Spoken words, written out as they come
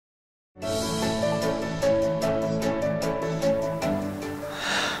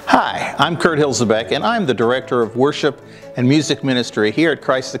I'm Kurt Hilsabeck, and I'm the Director of Worship and Music Ministry here at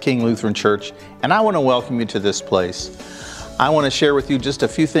Christ the King Lutheran Church, and I want to welcome you to this place. I want to share with you just a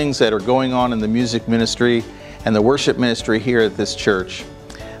few things that are going on in the music ministry and the worship ministry here at this church.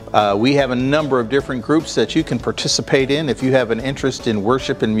 We have a number of different groups that you can participate in if you have an interest in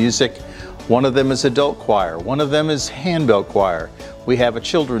worship and music. One of them is adult choir, one of them is handbell choir. We have a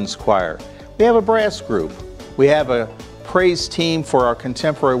children's choir. We have a brass group. We have a praise team for our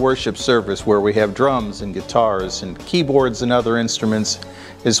contemporary worship service where we have drums and guitars and keyboards and other instruments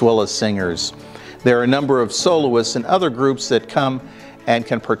as well as singers. There are a number of soloists and other groups that come and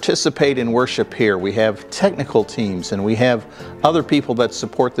can participate in worship here. We have technical teams and we have other people that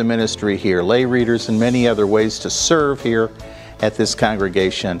support the ministry here, lay readers and many other ways to serve here at this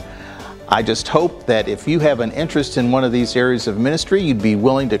congregation. I just hope that if you have an interest in one of these areas of ministry, you'd be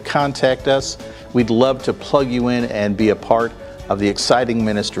willing to contact us. We'd love to plug you in and be a part of the exciting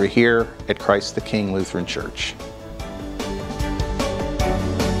ministry here at Christ the King Lutheran Church.